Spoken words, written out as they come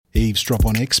Eavesdrop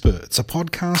on Experts, a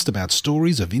podcast about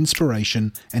stories of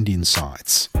inspiration and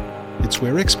insights. It's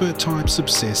where expert types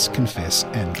obsess, confess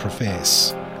and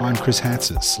profess. I'm Chris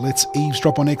Hatzis. Let's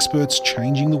eavesdrop on experts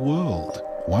changing the world.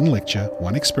 One lecture,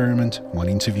 one experiment, one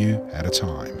interview at a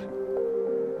time.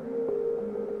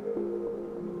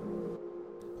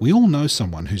 We all know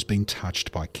someone who's been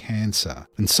touched by cancer,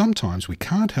 and sometimes we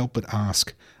can't help but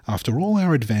ask, after all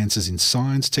our advances in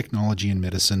science, technology and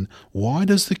medicine, why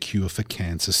does the cure for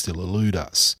cancer still elude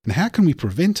us? And how can we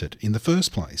prevent it in the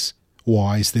first place?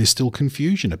 Why is there still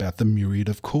confusion about the myriad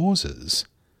of causes?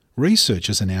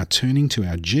 Researchers are now turning to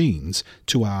our genes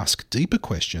to ask deeper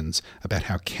questions about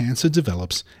how cancer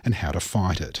develops and how to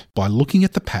fight it, by looking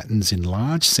at the patterns in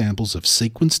large samples of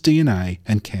sequenced DNA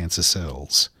and cancer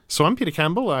cells. So I'm Peter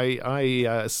Campbell.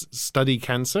 I study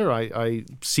cancer. I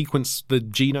sequence the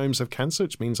genomes of cancer,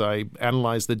 which means I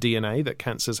analyse the DNA that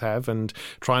cancers have and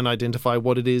try and identify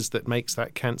what it is that makes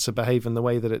that cancer behave in the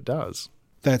way that it does.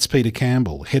 That's Peter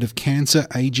Campbell, Head of Cancer,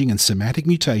 Ageing and Somatic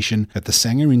Mutation at the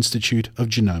Sanger Institute of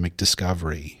Genomic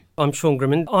Discovery. I'm Sean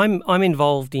Grimond. I'm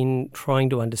involved in trying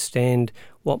to understand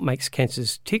what makes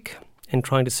cancers tick and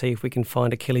trying to see if we can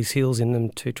find Achilles' heels in them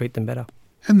to treat them better.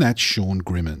 And that's Sean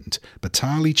Grimond,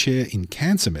 Batali Chair in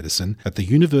Cancer Medicine at the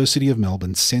University of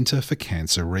Melbourne Centre for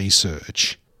Cancer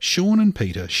Research. Sean and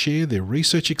Peter share their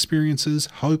research experiences,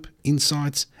 hope,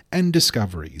 insights and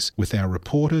discoveries with our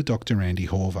reporter Dr. Andy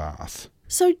Horvath.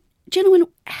 So, gentlemen,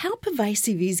 how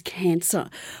pervasive is cancer?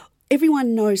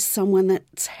 Everyone knows someone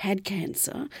that's had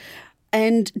cancer.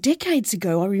 And decades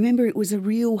ago, I remember it was a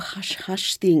real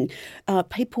hush-hush thing.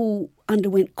 People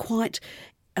underwent quite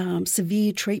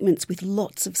severe treatments with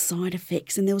lots of side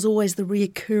effects, and there was always the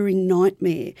reoccurring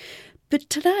nightmare. But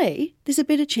today, there's a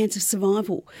better chance of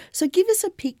survival. So give us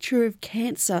a picture of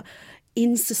cancer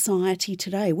in society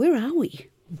today. Where are we?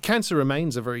 Cancer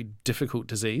remains a very difficult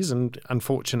disease, and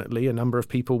unfortunately a number of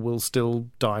people will still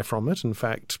die from it. In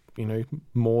fact,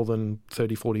 more than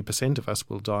 30-40% of us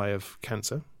will die of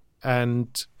cancer.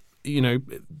 And,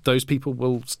 those people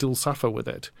will still suffer with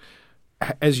it.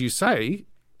 As you say,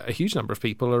 a huge number of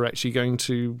people are actually going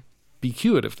to be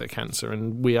cured of their cancer,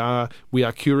 and we are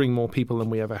curing more people than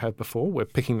we ever have before. We're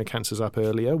picking the cancers up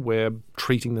earlier. We're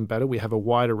treating them better. We have a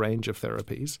wider range of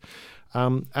therapies,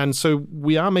 and so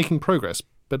we are making progress.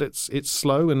 But it's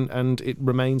slow and it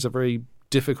remains a very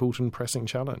difficult and pressing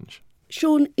challenge.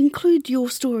 Sean, include your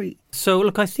story. So,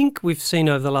 look, I think we've seen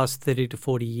over the last 30 to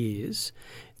 40 years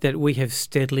that we have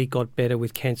steadily got better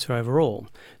with cancer overall.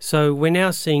 So we're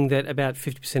now seeing that about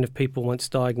 50% of people once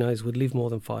diagnosed would live more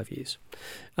than 5 years.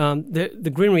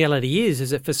 The grim reality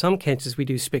is that for some cancers we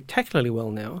do spectacularly well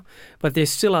now, but there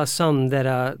still are some that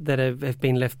have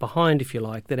been left behind, if you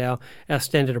like, that our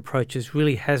standard approaches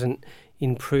really hasn't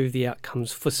improve the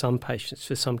outcomes for some patients,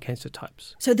 for some cancer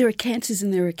types. So there are cancers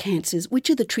and there are cancers.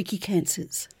 Which are the tricky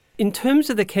cancers? In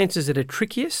terms of the cancers that are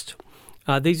trickiest,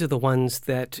 these are the ones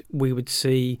that we would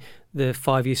see the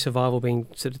 5-year survival being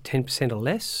sort of 10% or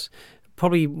less.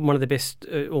 Probably one of the best,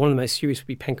 one of the most serious would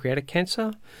be pancreatic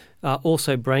cancer.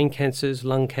 Also brain cancers,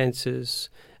 lung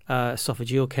cancers,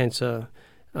 esophageal cancer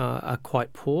are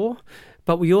quite poor.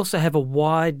 But we also have a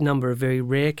wide number of very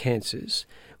rare cancers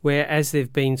where, as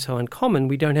they've been so uncommon,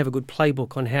 we don't have a good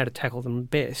playbook on how to tackle them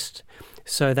best.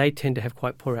 So they tend to have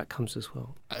quite poor outcomes as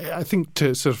well. I think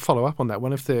to sort of follow up on that,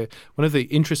 one of the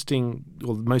interesting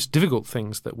or the most difficult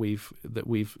things that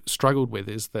we've struggled with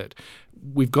is that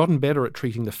we've gotten better at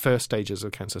treating the first stages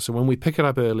of cancer. So when we pick it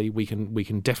up early, we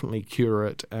can definitely cure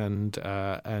it and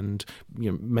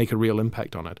make a real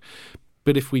impact on it.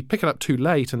 But if we pick it up too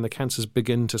late and the cancers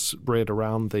begin to spread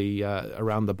around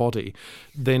the body,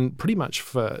 then pretty much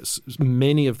for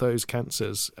many of those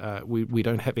cancers, we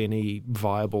don't have any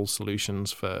viable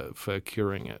solutions for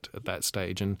curing it at that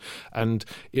stage, and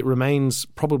it remains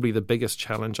probably the biggest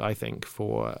challenge, I think,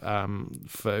 for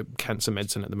cancer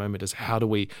medicine at the moment is how do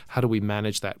we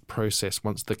manage that process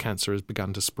once the cancer has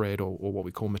begun to spread or what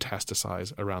we call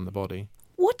metastasize around the body.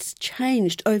 What's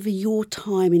changed over your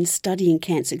time in studying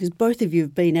cancer? Because both of you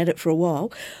have been at it for a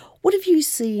while. What have you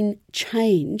seen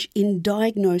change in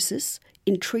diagnosis,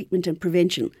 in treatment and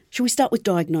prevention? Shall we start with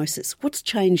diagnosis? What's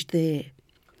changed there?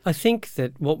 I think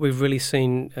that what we've really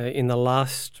seen in the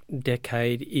last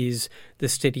decade is the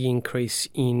steady increase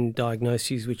in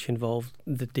diagnoses which involve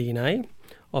the DNA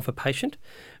of a patient.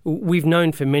 We've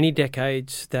known for many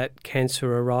decades that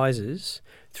cancer arises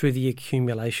through the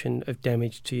accumulation of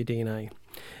damage to your DNA.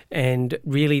 And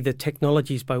really the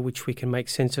technologies by which we can make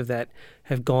sense of that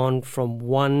have gone from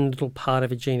one little part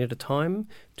of a gene at a time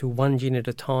to one gene at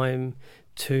a time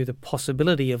to the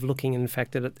possibility of looking, in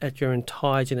fact, at your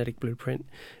entire genetic blueprint,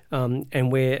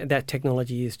 and where that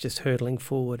technology is just hurtling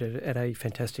forward at a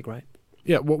fantastic rate.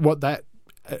 Yeah, what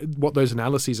those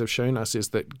analyses have shown us is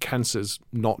that cancer's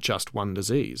not just one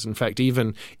disease. In fact,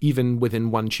 even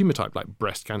within one tumor type, like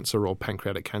breast cancer or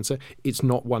pancreatic cancer, it's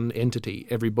not one entity.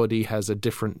 Everybody has a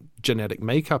different genetic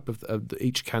makeup of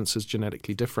each cancer is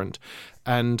genetically different.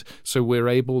 And so we're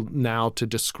able now to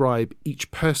describe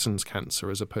each person's cancer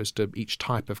as opposed to each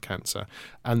type of cancer.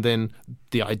 And then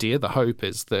the idea, the hope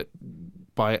is that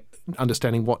by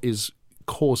understanding what is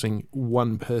causing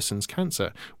one person's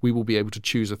cancer, we will be able to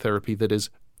choose a therapy that is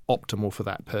optimal for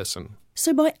that person.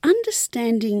 So by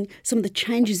understanding some of the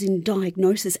changes in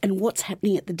diagnosis and what's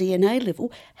happening at the DNA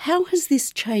level, how has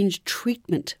this changed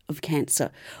treatment of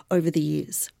cancer over the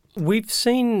years? We've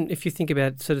seen, if you think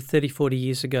about sort of 30, 40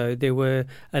 years ago, there were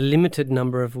a limited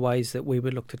number of ways that we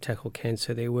would look to tackle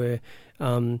cancer. There were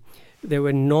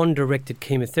non-directed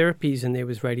chemotherapies and there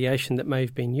was radiation that may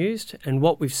have been used. And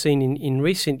what we've seen in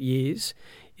recent years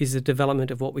is the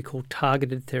development of what we call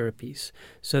targeted therapies.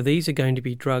 So these are going to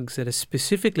be drugs that are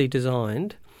specifically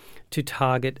designed to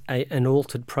target an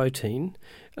altered protein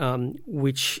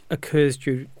which occurs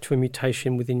due to a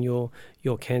mutation within your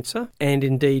cancer. And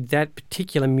indeed, that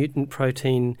particular mutant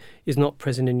protein is not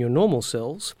present in your normal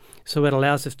cells, so it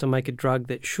allows us to make a drug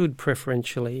that should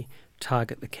preferentially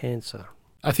target the cancer.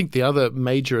 I think the other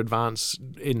major advance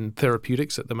in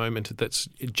therapeutics at the moment that's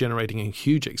generating a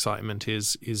huge excitement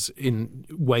is in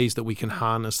ways that we can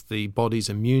harness the body's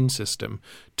immune system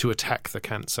to attack the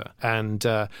cancer, and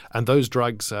those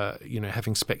drugs are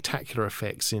having spectacular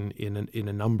effects in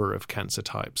a number of cancer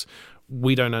types.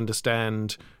 We don't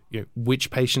understand which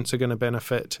patients are going to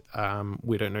benefit.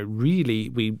 We don't know really.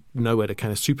 We know at a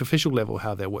kind of superficial level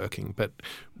how they're working, but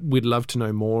we'd love to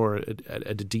know more at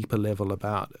a deeper level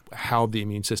about how the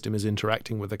immune system is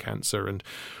interacting with the cancer and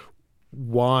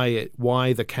why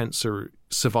the cancer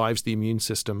survives the immune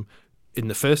system in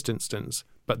the first instance,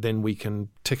 but then we can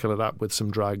tickle it up with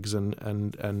some drugs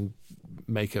and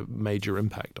make a major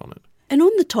impact on it. And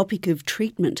on the topic of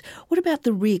treatment, what about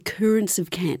the reoccurrence of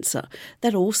cancer?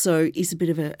 That also is a bit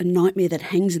of a nightmare that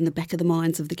hangs in the back of the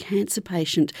minds of the cancer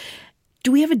patient.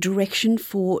 Do we have a direction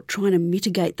for trying to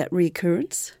mitigate that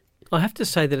reoccurrence? I have to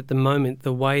say that at the moment,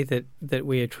 the way that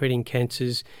we are treating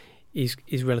cancers is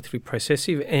relatively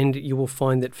processive, and you will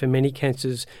find that for many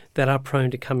cancers that are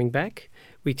prone to coming back,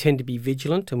 we tend to be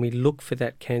vigilant and we look for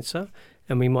that cancer.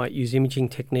 And we might use imaging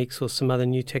techniques or some other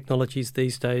new technologies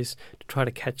these days to try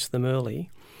to catch them early.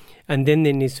 And then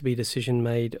there needs to be a decision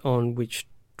made on which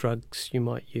drugs you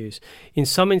might use. In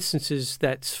some instances,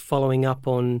 that's following up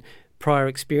on prior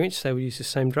experience. They will use the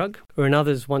same drug. Or in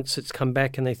others, once it's come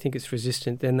back and they think it's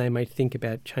resistant, then they may think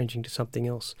about changing to something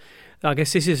else. I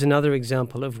guess this is another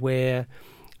example of where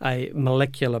a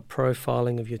molecular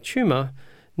profiling of your tumour,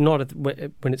 not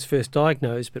when it's first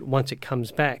diagnosed, but once it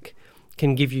comes back,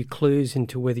 can give you clues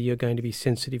into whether you're going to be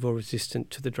sensitive or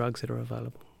resistant to the drugs that are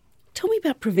available. Tell me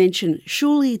about prevention.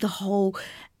 Surely the whole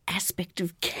aspect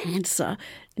of cancer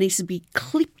needs to be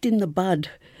clipped in the bud.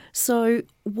 So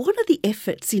what are the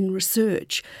efforts in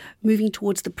research moving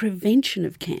towards the prevention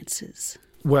of cancers?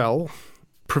 Well,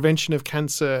 prevention of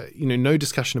cancer, no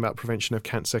discussion about prevention of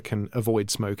cancer can avoid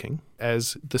smoking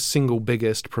as the single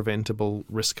biggest preventable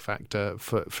risk factor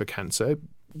for cancer.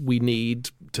 We need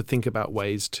to think about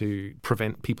ways to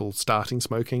prevent people starting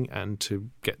smoking and to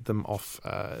get them off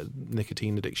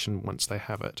nicotine addiction once they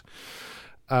have it.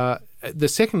 The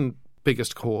second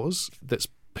biggest cause that's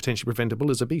potentially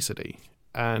preventable is obesity.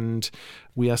 And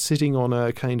we are sitting on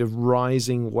a kind of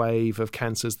rising wave of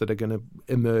cancers that are going to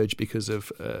emerge because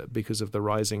of the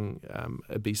rising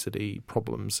obesity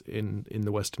problems in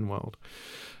the Western world.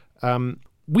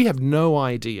 We have no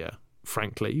idea,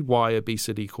 frankly, why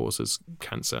obesity causes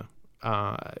cancer.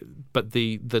 But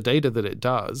the data that it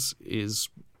does is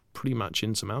pretty much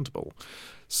insurmountable.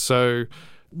 So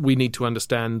we need to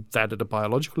understand that at a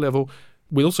biological level.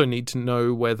 We also need to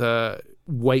know whether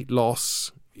weight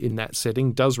loss in that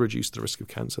setting does reduce the risk of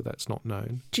cancer. That's not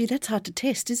known. Gee, that's hard to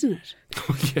test, isn't it?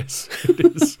 Yes, it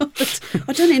is.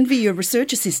 I don't envy your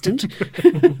research assistant.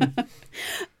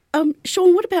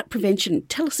 Sean, what about prevention?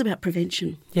 Tell us about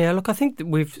prevention. Yeah, look, I think that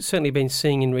we've certainly been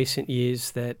seeing in recent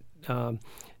years that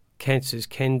cancers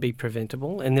can be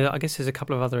preventable. And I guess there's a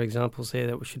couple of other examples there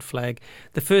that we should flag.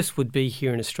 The first would be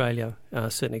here in Australia,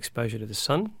 certain exposure to the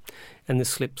sun and the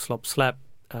slip, slop, slap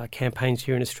campaigns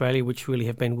here in Australia, which really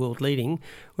have been world leading.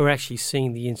 We're actually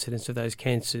seeing the incidence of those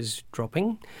cancers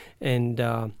dropping. And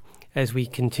as we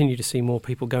continue to see more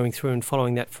people going through and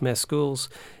following that from our schools,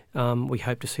 we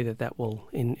hope to see that will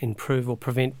improve or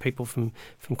prevent people from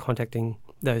contacting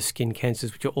those skin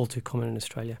cancers, which are all too common in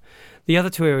Australia. The other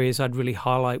two areas I'd really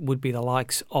highlight would be the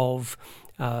likes of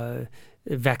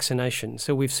vaccination.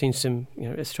 So we've seen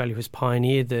Australia has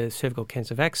pioneered the cervical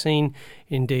cancer vaccine.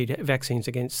 Indeed, vaccines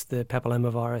against the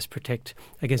papillomavirus protect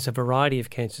against a variety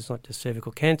of cancers, not just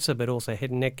cervical cancer, but also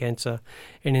head and neck cancer.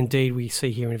 And indeed, we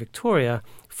see here in Victoria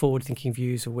forward-thinking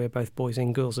views of where both boys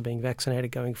and girls are being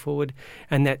vaccinated going forward.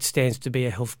 And that stands to be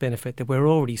a health benefit that we're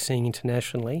already seeing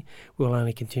internationally. We'll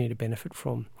only continue to benefit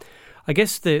from. I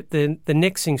guess the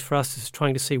next things for us is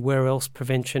trying to see where else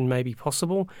prevention may be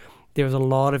possible. There is a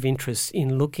lot of interest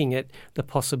in looking at the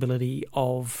possibility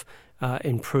of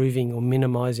improving or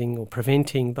minimising or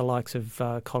preventing the likes of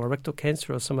colorectal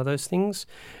cancer or some of those things.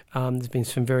 There's been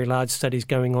some very large studies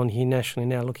going on here nationally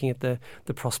now looking at the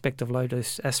prospect of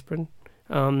low-dose aspirin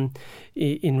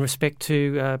in respect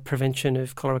to prevention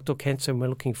of colorectal cancer, and we're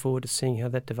looking forward to seeing how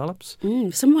that develops.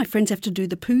 Some of my friends have to do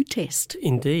the poo test.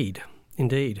 Indeed.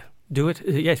 Do it.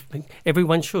 Yes,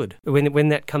 everyone should. When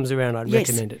that comes around, I'd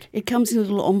recommend it. It comes in a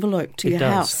little envelope to your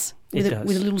house with a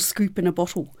little scoop in a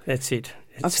bottle. That's it.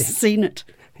 I've seen it.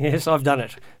 Yes, I've done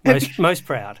it. Most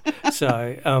proud.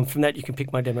 So from that, you can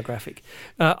pick my demographic.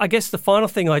 I guess the final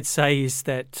thing I'd say is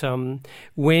that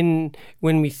when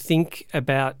we think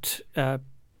about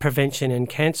prevention and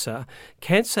cancer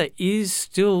is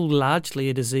still largely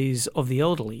a disease of the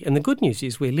elderly. And the good news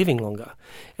is we're living longer.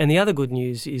 And the other good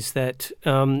news is that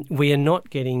we are not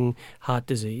getting heart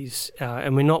disease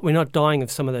and we're not dying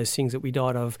of some of those things that we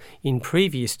died of in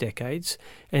previous decades.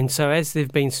 And so as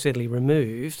they've been steadily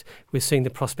removed, we're seeing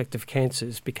the prospect of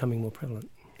cancers becoming more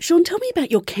prevalent. Sean, tell me about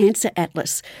your cancer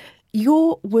atlas.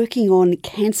 You're working on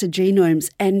cancer genomes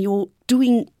and you're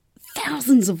doing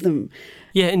thousands of them.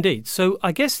 Yeah, indeed. So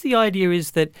I guess the idea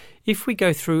is that if we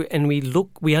go through and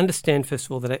we understand, first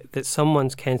of all, that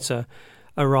someone's cancer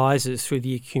arises through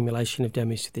the accumulation of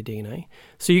damage to their DNA.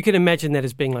 So you can imagine that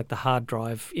as being like the hard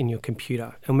drive in your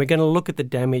computer. And we're going to look at the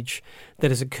damage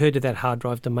that has occurred to that hard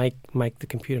drive to make the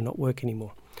computer not work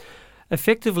anymore.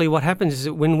 Effectively, what happens is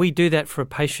that when we do that for a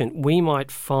patient, we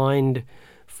might find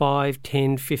 5,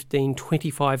 10, 15,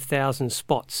 25,000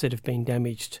 spots that have been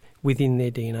damaged within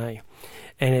their DNA.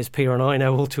 And as Peter and I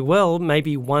know all too well,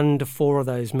 maybe 1 to 4 of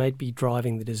those may be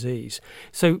driving the disease.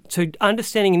 So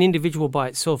understanding an individual by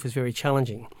itself is very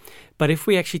challenging. But if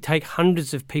we actually take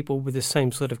hundreds of people with the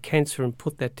same sort of cancer and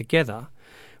put that together,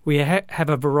 we have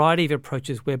a variety of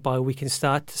approaches whereby we can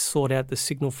start to sort out the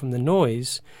signal from the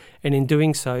noise, and in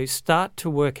doing so, start to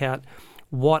work out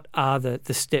what are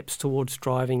the steps towards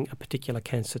driving a particular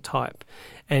cancer type.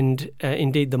 And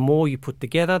indeed, the more you put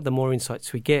together, the more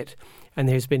insights we get. And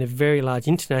there's been a very large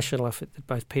international effort that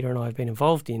both Peter and I have been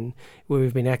involved in, where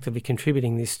we've been actively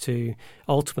contributing this to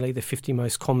ultimately the 50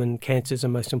 most common cancers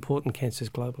and most important cancers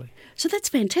globally. So that's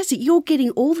fantastic. You're getting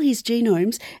all these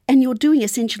genomes and you're doing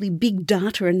essentially big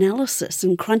data analysis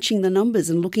and crunching the numbers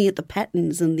and looking at the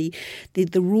patterns and the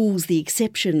rules, the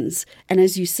exceptions, and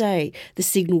as you say, the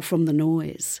signal from the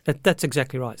noise. That's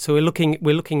exactly right. So we're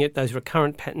looking at those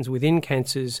recurrent patterns within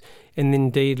cancers and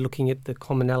indeed looking at the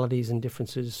commonalities and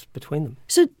differences between them.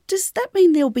 So does that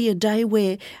mean there'll be a day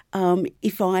where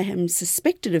if I am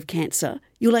suspected of cancer,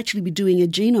 you'll actually be doing a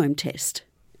genome test?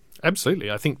 Absolutely.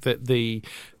 I think that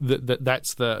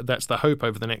that's the hope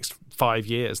over the next 5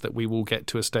 years, that we will get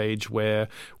to a stage where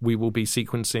we will be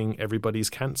sequencing everybody's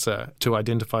cancer to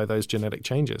identify those genetic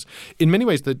changes. In many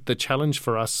ways, the challenge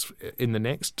for us in the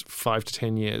next 5 to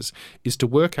 10 years is to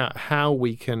work out how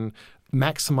we can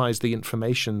maximize the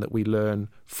information that we learn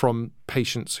from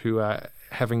patients who are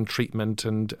having treatment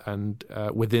and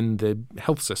within the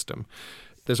health system.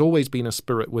 There's always been a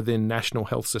spirit within national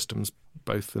health systems,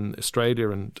 both in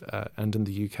Australia and in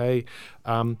the UK,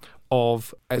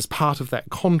 of as part of that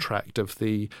contract of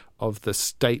the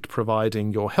state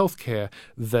providing your healthcare,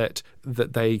 that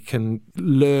they can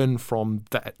learn from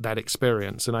that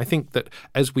experience. And I think that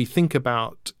as we think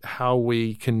about how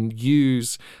we can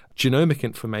use genomic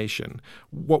information,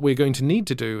 what we're going to need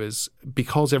to do is,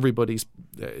 because everybody's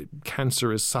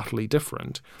cancer is subtly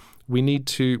different, we need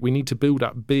to build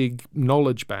up big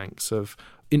knowledge banks of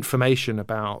information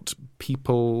about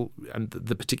people and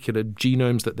the particular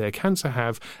genomes that their cancer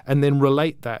have, and then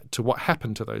relate that to what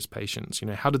happened to those patients.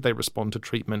 How did they respond to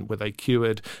treatment? Were they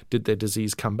cured? Did their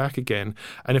disease come back again?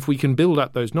 And if we can build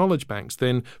up those knowledge banks,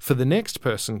 then for the next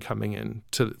person coming in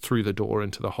through the door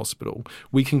into the hospital,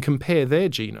 we can compare their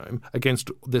genome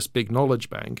against this big knowledge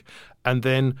bank. And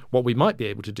then what we might be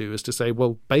able to do is to say,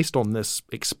 well, based on this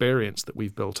experience that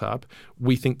we've built up,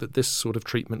 we think that this sort of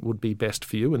treatment would be best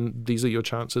for you, and these are your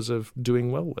chances of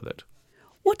doing well with it.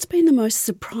 What's been the most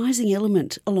surprising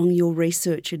element along your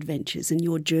research adventures and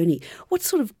your journey? What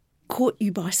sort of caught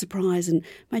you by surprise and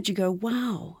made you go,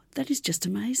 wow, that is just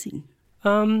amazing?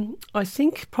 I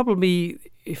think probably,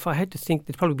 if I had to think,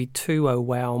 there'd probably be two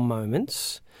wow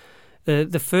moments.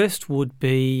 The first would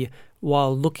be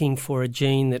while looking for a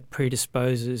gene that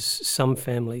predisposes some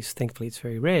families, thankfully it's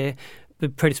very rare,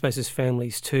 but predisposes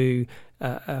families to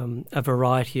a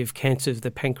variety of cancers of the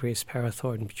pancreas,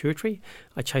 parathyroid and pituitary.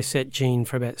 I chased that gene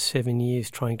for about 7 years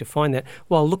trying to find that.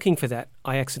 While looking for that,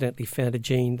 I accidentally found a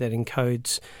gene that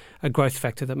encodes a growth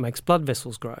factor that makes blood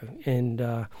vessels grow.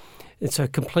 And so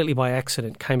completely by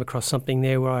accident came across something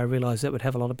there where I realised that would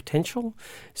have a lot of potential.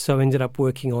 So I ended up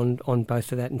working on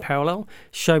both of that in parallel.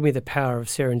 Showed me the power of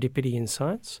serendipity in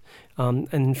science.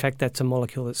 And in fact, that's a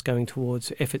molecule that's going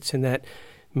towards efforts in that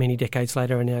many decades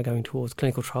later are now going towards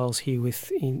clinical trials here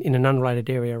in an unrelated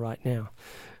area right now.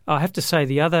 I have to say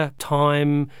the other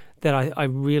time that I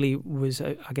really was,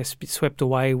 I guess, a bit swept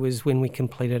away was when we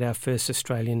completed our first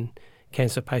Australian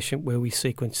cancer patient where we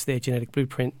sequenced their genetic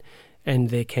blueprint and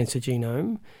their cancer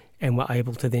genome and were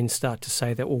able to then start to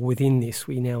say that, well, within this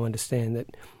we now understand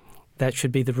that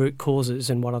should be the root causes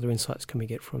and what other insights can we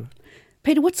get from it.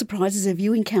 Peter, what surprises have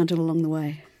you encountered along the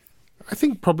way? I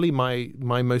think probably my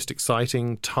most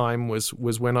exciting time was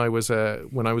when I was a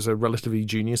relatively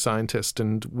junior scientist,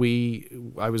 and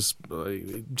I was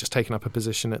just taking up a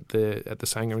position at the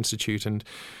Sanger Institute, and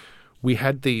we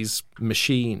had these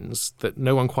machines that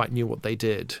no one quite knew what they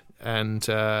did, and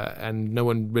no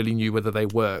one really knew whether they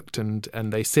worked, and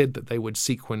they said that they would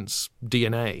sequence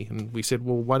DNA, and we said,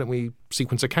 well, why don't we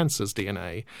sequence a cancer's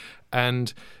DNA,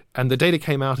 and the data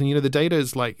came out, and the data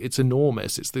is it's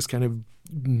enormous. It's this kind of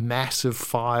massive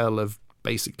file of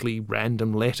basically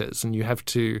random letters, and you have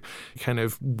to kind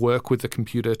of work with the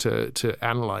computer to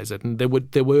analyze it. And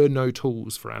there were no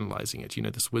tools for analyzing it.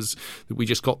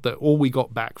 All we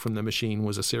got back from the machine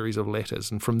was a series of letters,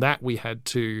 and from that we had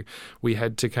to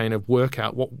kind of work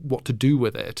out what to do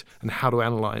with it and how to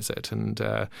analyze it. And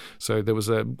so there was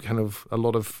a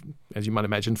lot of, as you might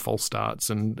imagine, false starts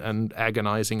and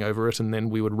agonizing over it. And then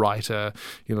we would write a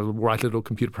little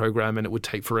computer program, and it would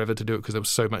take forever to do it because there was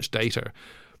so much data.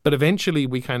 But eventually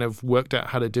we kind of worked out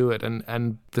how to do it,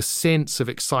 and the sense of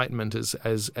excitement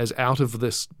as out of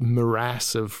this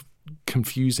morass of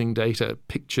confusing data,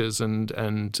 pictures and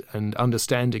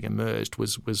understanding emerged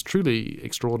was truly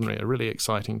extraordinary, a really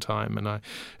exciting time. And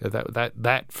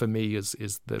that for me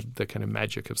is the kind of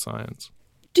magic of science.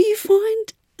 Do you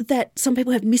find that some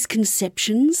people have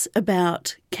misconceptions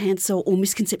about cancer or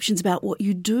misconceptions about what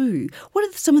you do? What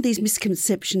are some of these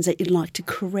misconceptions that you'd like to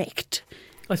correct?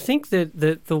 I think that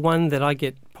the one that I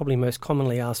get probably most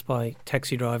commonly asked by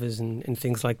taxi drivers and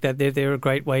things like that, they're a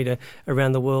great way to,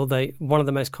 around the world, one of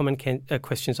the most common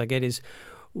questions I get is,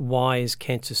 why is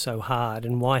cancer so hard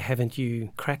and why haven't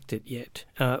you cracked it yet?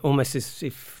 Almost as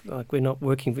if we're not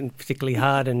working particularly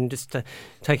hard and just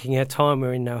taking our time,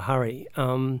 we're in no hurry.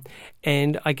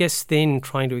 And I guess then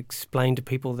trying to explain to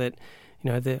people that,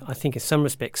 I think in some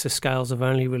respects the scales have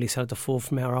only really started to fall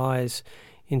from our eyes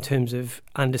in terms of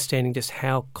understanding just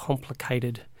how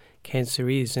complicated cancer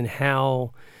is and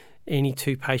how any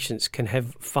two patients can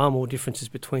have far more differences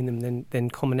between them than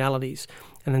commonalities.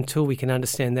 And until we can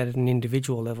understand that at an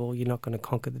individual level, you're not going to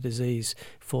conquer the disease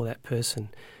for that person.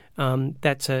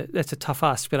 That's a tough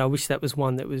ask, but I wish that was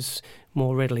one that was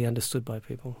more readily understood by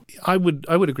people. I would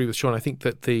agree with Sean. I think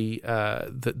that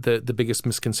the biggest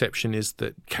misconception is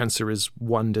that cancer is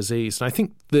one disease, and I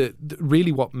think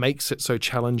really what makes it so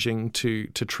challenging to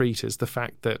treat is the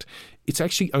fact that it's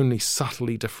actually only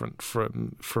subtly different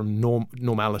from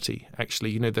normality.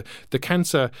 Actually, the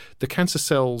cancer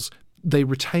cells, they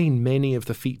retain many of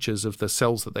the features of the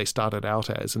cells that they started out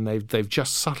as, and they've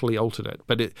just subtly altered it.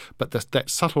 But that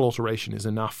subtle alteration is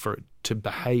enough for it to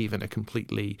behave in a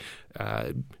completely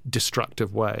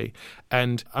destructive way.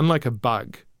 And unlike a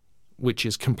bug, which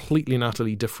is completely and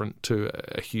utterly different to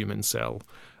a human cell,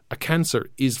 a cancer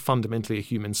is fundamentally a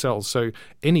human cell. So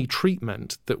any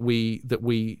treatment that we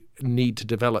need to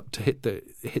develop to hit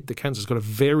the cancer has got a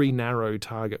very narrow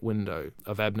target window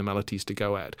of abnormalities to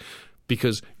go at,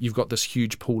 because you've got this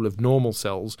huge pool of normal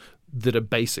cells that are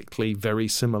basically very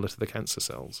similar to the cancer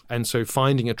cells. And so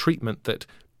finding a treatment that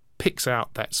picks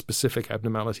out that specific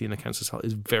abnormality in the cancer cell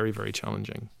is very, very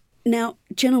challenging. Now,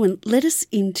 gentlemen, let us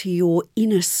into your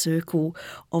inner circle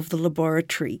of the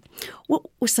laboratory. What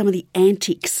were some of the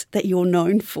antics that you're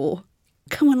known for?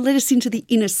 Come on, let us into the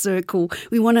inner circle.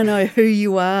 We want to know who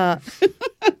you are.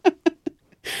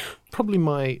 Probably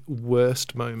my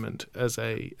worst moment as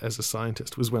a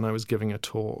scientist was when I was giving a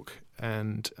talk,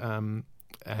 and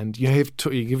And you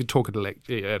give a talk at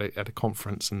a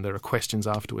conference, and there are questions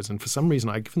afterwards. And for some reason,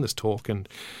 I'd given this talk, and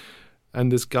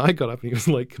this guy got up and he was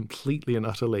like completely and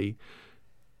utterly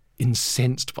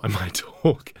incensed by my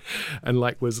talk, and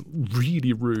like was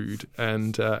really rude,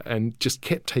 and just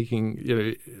kept taking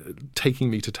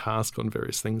me to task on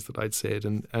various things that I'd said,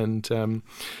 and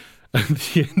at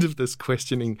the end of this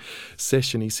questioning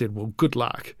session, he said, "Well, good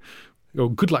luck." Or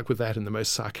good luck with that, in the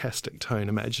most sarcastic tone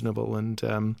imaginable, and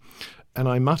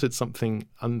I muttered something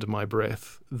under my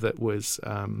breath that was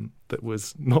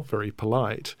not very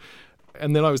polite,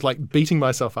 and then I was like beating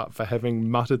myself up for having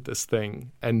muttered this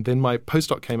thing, and then my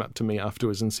postdoc came up to me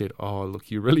afterwards and said, "Oh, look,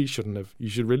 you really shouldn't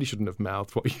have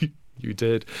mouthed what you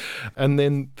did," and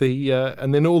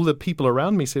then all the people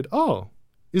around me said, "Oh,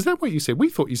 is that what you said? We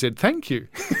thought you said thank you."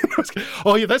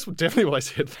 Oh yeah, that's definitely what I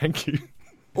said. Thank you.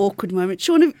 Awkward moment,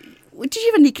 Sean. Did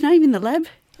you have a nickname in the lab?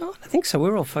 Oh, I think so.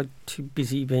 We're all too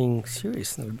busy being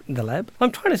serious in the lab.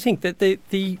 I'm trying to think that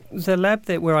the lab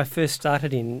where I first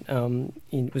started in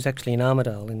was actually in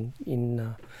Armidale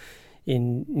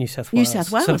in New South Wales. New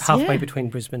South Wales, sort of halfway between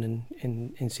Brisbane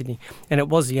and Sydney, and it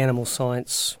was the animal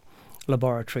science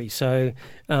laboratory. So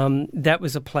that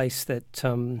was a place that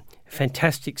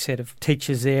fantastic set of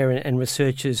teachers there and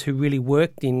researchers who really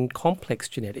worked in complex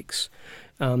genetics,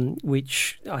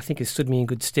 which I think has stood me in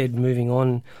good stead moving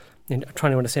on and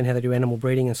trying to understand how they do animal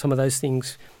breeding and some of those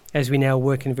things. As we now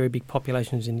work in very big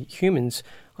populations in humans,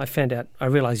 I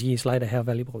realised years later how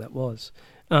valuable that was.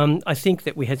 I think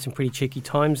that we had some pretty cheeky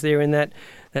times there in that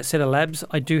set of labs.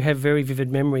 I do have very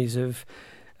vivid memories of,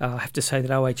 I have to say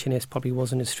that OHS probably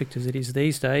wasn't as strict as it is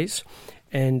these days.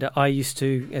 And I used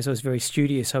to, as I was very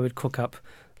studious, I would cook up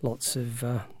lots of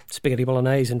spaghetti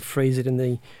bolognese and freeze it in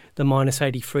the minus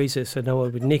 80 freezer so no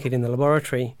one would nick it in the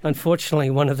laboratory.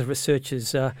 Unfortunately, one of the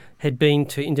researchers had been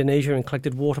to Indonesia and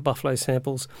collected water buffalo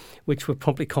samples, which were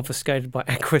promptly confiscated by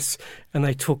Aquis, and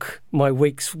they took my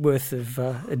week's worth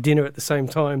of dinner at the same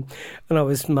time. And I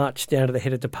was marched down to the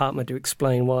head of department to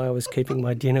explain why I was keeping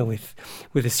my dinner with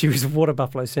a series of water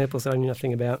buffalo samples that I knew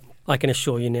nothing about. I can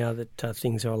assure you now that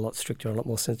things are a lot stricter and a lot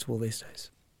more sensible these days.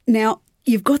 Now,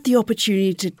 you've got the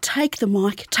opportunity to take the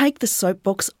mic, take the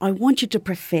soapbox. I want you to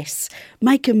profess,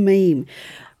 make a meme.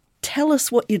 Tell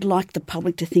us what you'd like the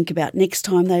public to think about next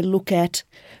time they look at,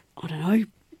 I don't know,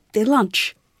 their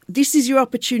lunch. This is your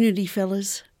opportunity,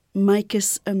 fellas. Make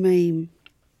us a meme.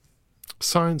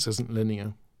 Science isn't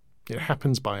linear. It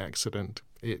happens by accident.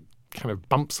 It kind of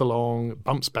bumps along,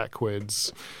 bumps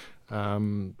backwards.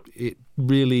 It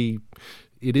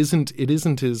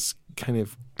isn't as kind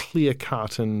of clear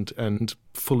cut and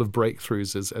full of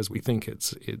breakthroughs as we think.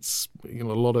 It's a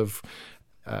lot of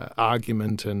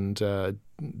argument and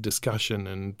discussion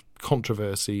and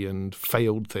controversy and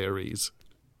failed theories.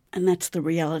 And that's the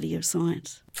reality of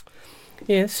science.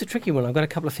 Yeah, it's a tricky one. I've got a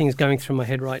couple of things going through my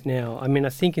head right now. I mean, I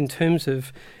think in terms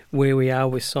of where we are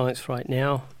with science right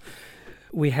now,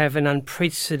 we have an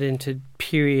unprecedented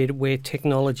period where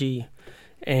technology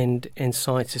and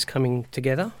science is coming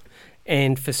together.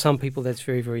 And for some people, that's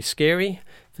very, very scary.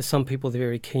 For some people, they're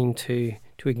very keen to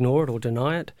ignore it or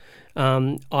deny it.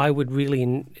 I would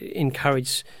really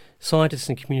encourage scientists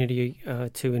and community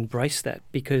to embrace that,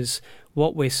 because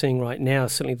what we're seeing right now,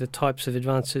 certainly the types of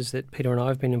advances that Peter and I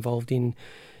have been involved in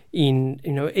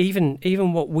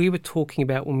even what we were talking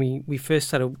about when we first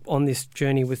started on this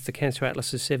journey with the Cancer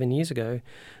Atlases 7 years ago,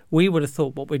 we would have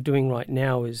thought what we're doing right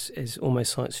now is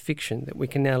almost science fiction, that we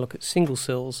can now look at single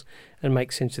cells and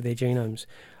make sense of their genomes.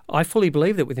 I fully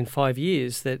believe that within 5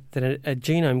 years that a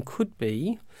genome could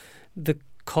be the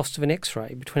cost of an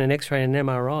X-ray, between an X-ray and an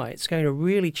MRI. It's going to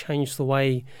really change the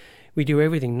way we do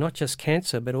everything, not just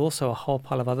cancer, but also a whole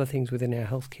pile of other things within our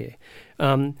healthcare.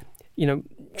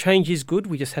 Change is good.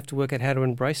 We just have to work out how to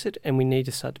embrace it, and we need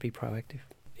to start to be proactive.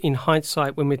 In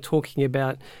hindsight, when we're talking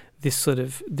about this sort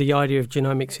of the idea of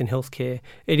genomics in healthcare,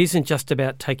 it isn't just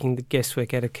about taking the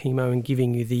guesswork out of chemo and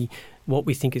giving you what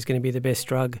we think is going to be the best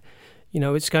drug.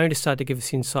 It's going to start to give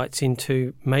us insights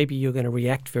into maybe you're going to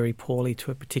react very poorly to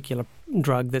a particular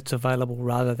drug that's available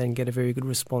rather than get a very good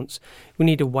response. We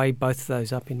need to weigh both of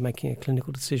those up in making a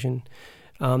clinical decision.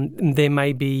 There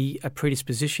may be a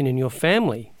predisposition in your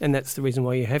family, and that's the reason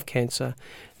why you have cancer.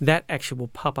 That actually will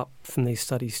pop up from these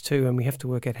studies too, and we have to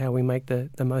work out how we make the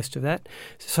most of that.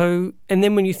 So, and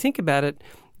then when you think about it,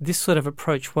 this sort of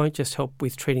approach won't just help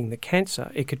with treating the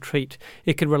cancer. It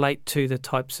could relate to the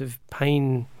types of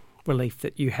pain relief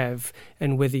that you have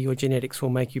and whether your genetics will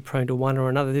make you prone to one or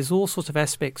another. There's all sorts of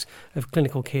aspects of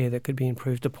clinical care that could be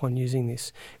improved upon using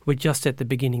this. We're just at the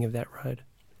beginning of that road.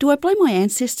 Do I blame my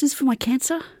ancestors for my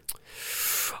cancer?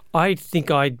 I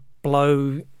think I'd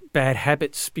blow bad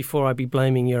habits before I'd be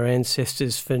blaming your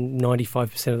ancestors for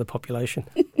 95% of the population.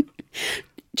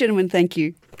 Gentlemen, thank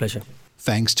you. Pleasure.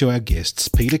 Thanks to our guests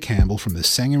Peter Campbell from the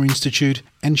Sanger Institute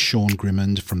and Sean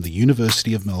Grimmond from the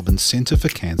University of Melbourne Centre for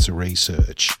Cancer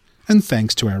Research. And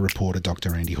thanks to our reporter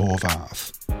Dr. Andy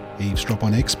Horvath. Eavesdrop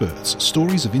on Experts,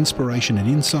 Stories of Inspiration and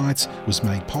Insights was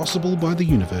made possible by the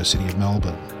University of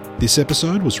Melbourne. This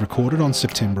episode was recorded on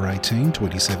September 18,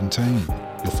 2017.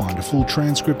 You'll find a full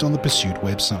transcript on the Pursuit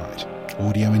website.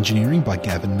 Audio engineering by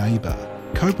Gavin Neighbour.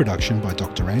 Co-production by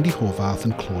Dr. Andy Horvath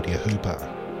and Claudia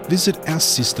Hooper. Visit our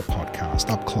sister podcast,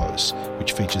 Up Close,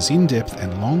 which features in-depth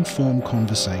and long-form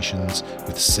conversations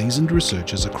with seasoned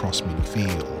researchers across many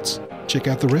fields. Check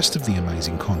out the rest of the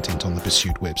amazing content on the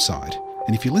Pursuit website.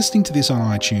 And if you're listening to this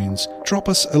on iTunes, drop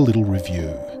us a little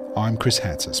review. I'm Chris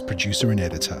Hatzis, producer and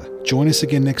editor. Join us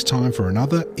again next time for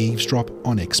another Eavesdrop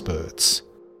on Experts.